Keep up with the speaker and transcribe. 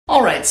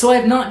Alright, so I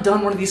have not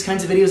done one of these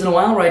kinds of videos in a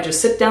while where I just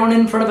sit down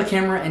in front of a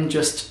camera and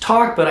just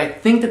talk, but I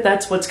think that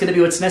that's what's going to be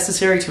what's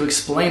necessary to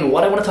explain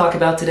what I want to talk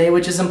about today,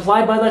 which is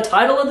implied by the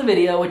title of the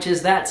video, which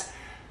is that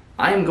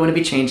I am going to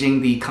be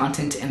changing the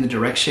content and the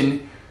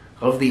direction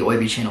of the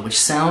oyby channel, which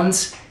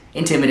sounds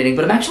intimidating,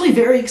 but I'm actually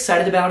very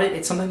excited about it.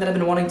 It's something that I've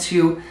been wanting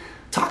to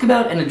talk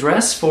about and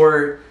address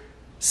for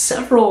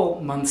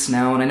several months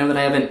now, and I know that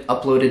I haven't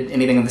uploaded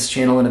anything on this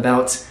channel in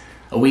about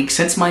a week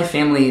since my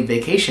family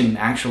vacation,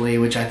 actually,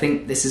 which I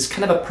think this is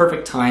kind of a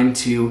perfect time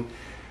to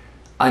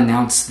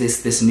announce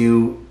this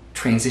new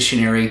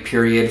transitionary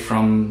period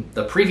from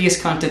the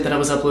previous content that I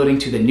was uploading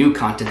to the new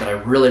content that I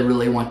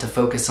really want to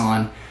focus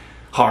on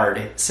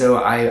hard. So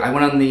I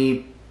went on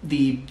the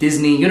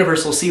Disney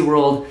Universal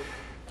SeaWorld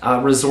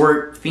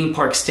resort theme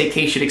park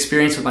staycation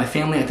experience with my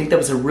family. I think that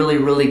was a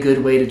really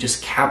good way to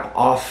just cap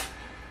off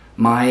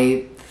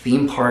my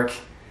theme park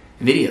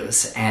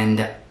videos,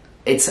 and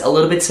it's a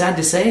little bit sad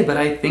to say, but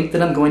I think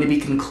that I'm going to be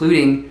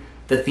concluding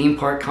the theme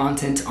park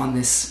content on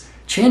this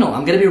channel.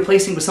 I'm going to be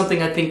replacing with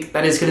something I think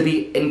that is going to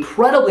be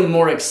incredibly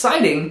more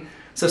exciting,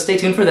 so stay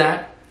tuned for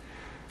that.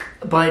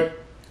 But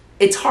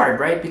it's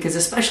hard, right? Because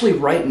especially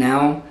right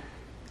now,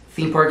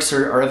 theme parks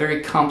are a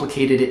very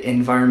complicated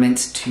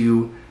environment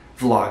to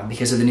vlog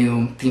because of the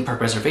new theme park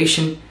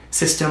reservation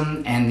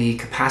system and the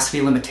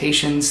capacity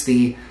limitations,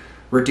 the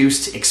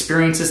reduced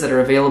experiences that are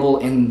available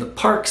in the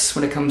parks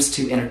when it comes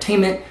to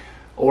entertainment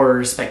or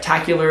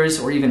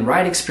spectaculars or even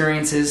ride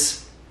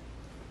experiences.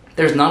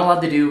 There's not a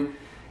lot to do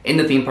in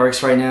the theme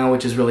parks right now,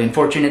 which is really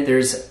unfortunate.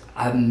 There's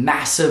a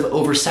massive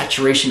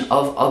oversaturation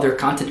of other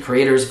content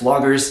creators,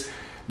 vloggers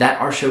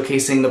that are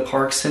showcasing the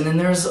parks, and then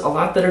there's a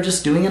lot that are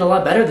just doing it a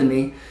lot better than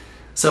me.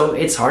 So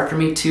it's hard for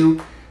me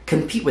to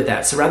compete with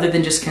that. So rather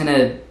than just kind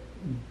of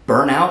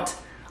burn out,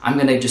 I'm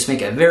gonna just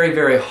make a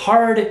very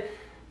hard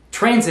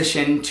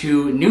transition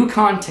to new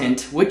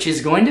content, which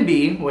is going to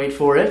be, wait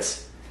for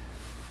it,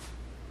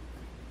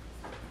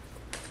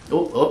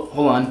 oh,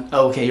 hold on.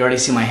 Oh, okay, you already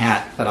see my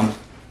hat, but I'm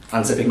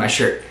unzipping my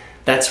shirt.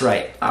 That's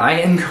right.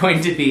 I am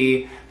going to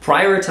be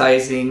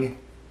prioritizing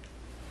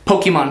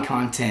Pokemon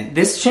content.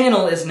 This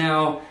channel is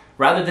now,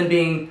 rather than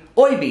being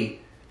oyby,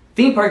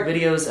 theme park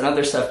videos and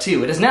other stuff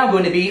too, it is now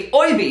going to be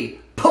oyby,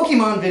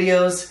 Pokemon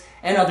videos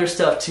and other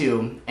stuff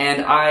too.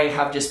 And I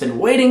have just been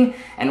waiting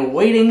and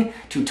waiting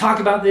to talk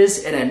about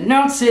this and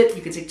announce it.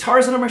 You can see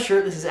Tarzan on my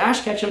shirt. This is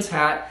Ash Ketchum's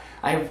hat.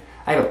 I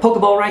have a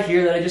Pokeball right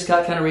here that I just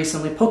got kind of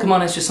recently.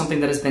 Pokemon is just something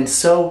that has been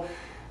so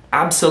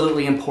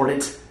absolutely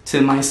important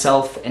to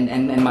myself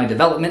and my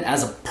development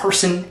as a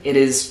person. It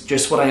is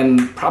just what I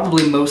am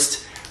probably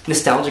most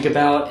nostalgic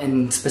about,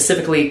 and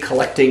specifically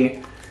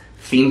collecting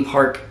theme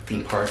park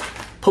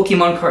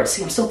Pokemon cards.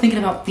 See, I'm still thinking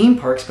about theme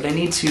parks, but I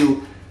need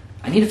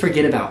to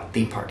forget about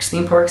theme parks.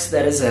 Theme parks,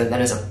 that is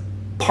a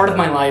part of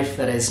my life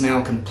that is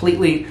now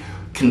completely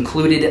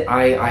concluded.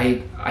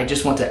 I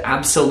just want to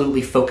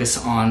absolutely focus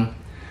on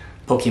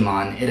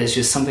Pokemon. It is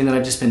just something that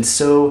I've just been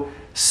so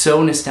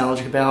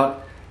nostalgic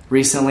about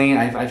recently.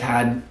 I've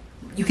had,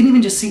 you can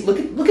even just see,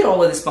 look at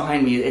all of this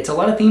behind me. It's a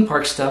lot of theme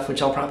park stuff,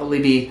 which I'll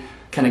probably be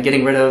kind of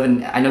getting rid of,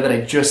 and I know that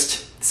I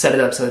just set it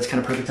up, so it's kind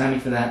of perfect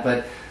timing for that.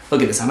 But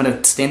look at this. I'm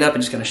gonna stand up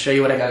and just gonna show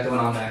you what I got going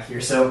on back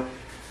here. So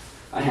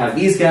I have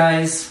these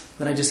guys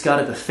that I just got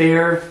at the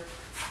fair.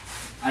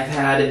 I've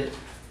had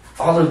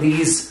all of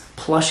these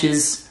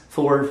plushes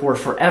for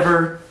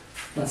forever.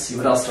 Let's see,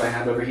 what else do I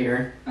have over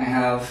here? I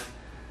have,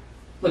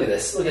 look at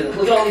this. Look at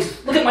all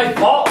these. Look at my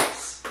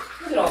balls.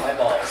 Look at all my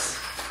balls.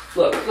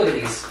 Look at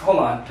these. Hold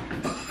on.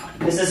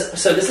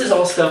 This is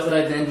all stuff that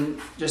I've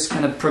been just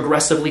kind of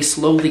progressively,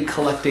 slowly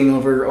collecting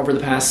over the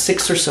past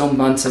 6 or so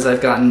months as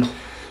I've gotten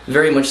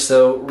very much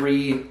so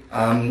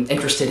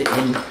interested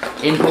in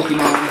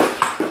Pokemon.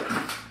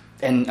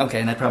 And okay,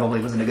 and that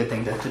probably wasn't a good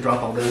thing to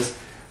drop all those,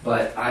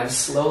 but I've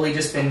slowly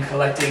just been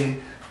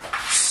collecting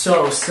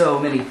so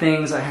many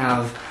things. I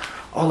have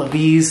all of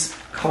these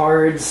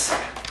cards.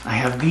 I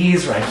have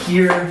these right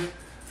here.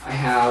 I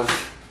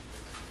have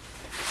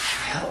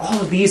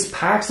all of these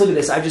packs. Look at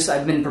this.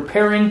 I've been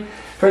preparing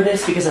for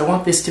this because I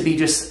want this to be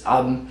just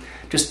an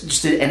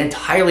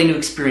entirely new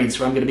experience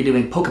where I'm going to be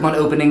doing Pokemon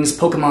openings,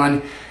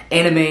 Pokemon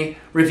anime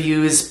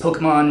reviews,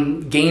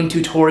 Pokemon game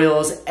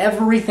tutorials.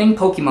 Everything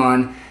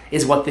Pokemon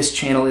is what this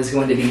channel is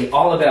going to be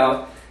all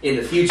about in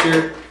the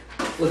future.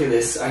 Look at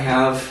this. I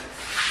have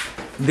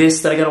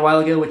this that I got a while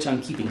ago, which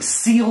I'm keeping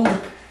sealed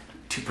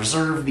to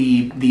preserve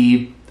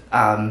the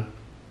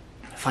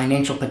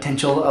financial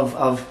potential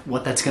of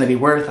what that's going to be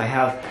worth. I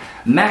have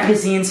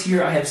magazines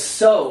here. I have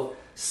so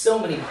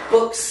many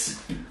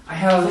books. I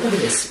have, look at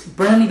this.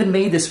 Brennan even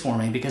made this for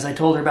me because I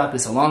told her about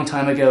this a long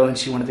time ago, and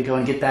she wanted to go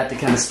and get that to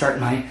kind of start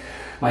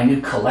my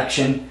new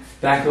collection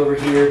back over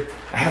here.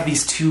 I have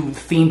these 2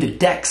 themed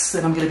decks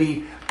that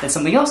that's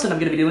something else that I'm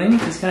going to be doing,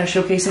 is kind of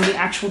showcasing the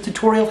actual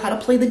tutorial of how to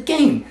play the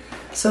game.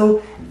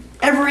 So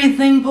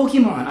everything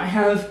Pokemon. I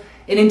have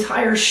an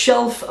entire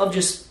shelf of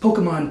just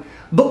Pokemon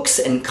books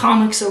and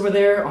comics over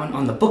there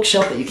on the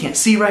bookshelf that you can't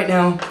see right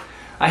now.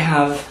 I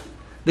have,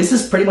 this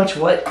is pretty much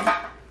what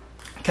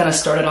kind of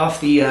started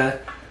off the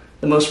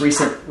the most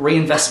recent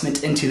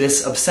reinvestment into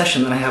this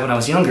obsession that I had when I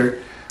was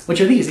younger,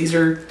 which are these. These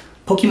are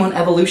Pokemon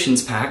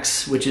Evolutions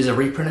packs, which is a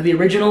reprint of the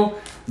original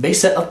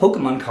base set of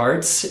Pokemon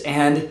cards,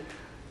 and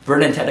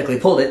Vernon technically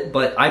pulled it,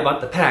 but I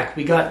bought the pack.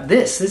 We got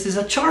this. This is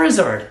a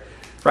Charizard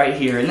right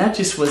here, and that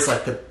just was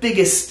like the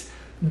biggest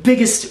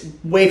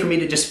way for me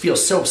to just feel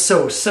so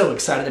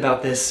excited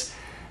about this.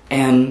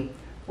 And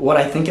what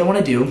I think I want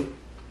to do,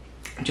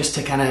 just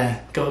to kind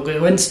of go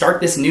ahead and start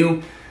this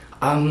new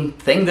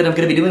thing that I'm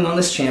going to be doing on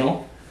this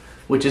channel,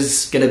 which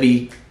is going to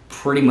be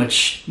pretty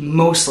much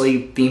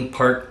mostly theme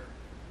park.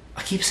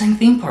 I keep saying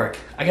theme park.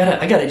 I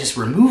gotta just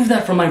remove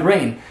that from my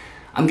brain.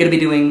 I'm going to be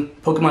doing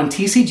Pokemon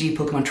TCG,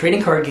 Pokemon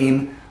Trading Card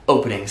Game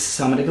openings.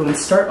 So I'm going to go and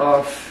start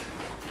off.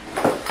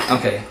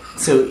 Okay,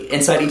 so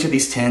inside each of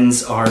these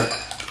tins are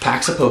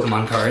packs of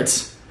Pokemon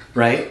cards,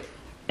 right?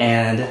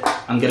 And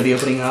I'm going to be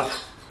opening up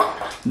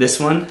this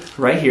one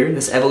right here,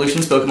 this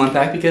Evolutions Pokemon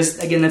pack, because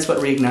again, that's what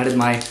reignited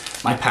my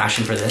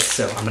passion for this.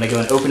 So I'm going to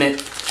go and open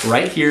it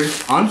right here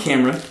on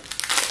camera.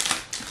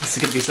 This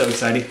is going to be so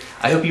exciting.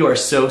 I hope you are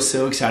so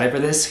excited for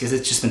this, because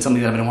it's just been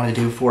something that I've been wanting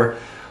to do for,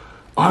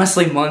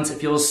 honestly, months. It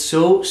feels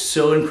so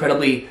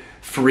incredibly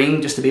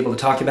freeing just to be able to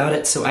talk about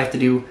it. So I have to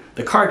do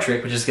the card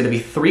trick, which is going to be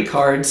 3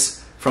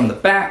 cards from the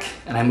back,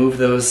 and I move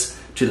those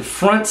to the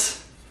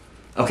front.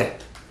 Okay,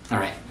 all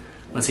right.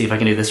 Let's see if I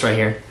can do this right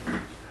here.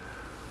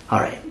 All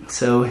right,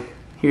 so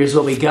here's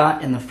what we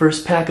got in the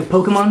first pack of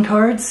Pokemon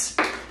cards.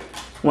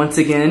 Once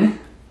again,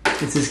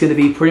 this is going to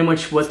be pretty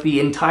much what the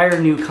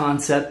entire new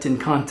concept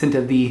and content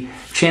of the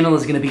channel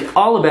is going to be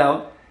all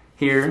about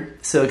here.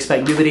 So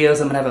expect new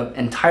videos. I'm going to have an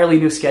entirely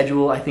new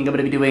schedule. I think I'm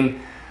going to be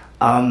doing,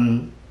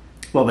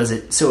 what was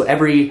it? So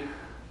every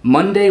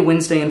Monday,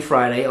 Wednesday, and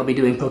Friday, I'll be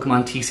doing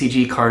Pokemon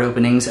TCG card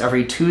openings.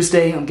 Every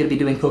Tuesday, I'm going to be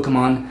doing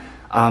Pokemon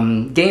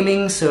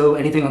gaming, so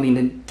anything on the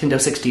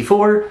Nintendo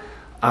 64,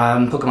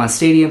 Pokemon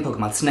Stadium,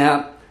 Pokemon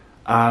Snap,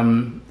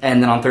 and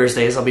then on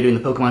Thursdays, I'll be doing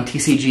the Pokemon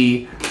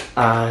TCG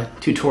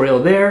tutorial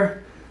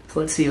there. So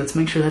let's see, let's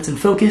make sure that's in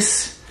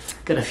focus.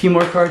 Got a few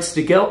more cards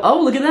to go.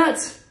 Oh, look at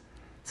that!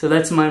 So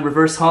that's my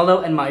reverse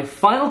holo, and my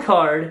final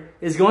card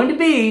is going to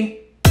be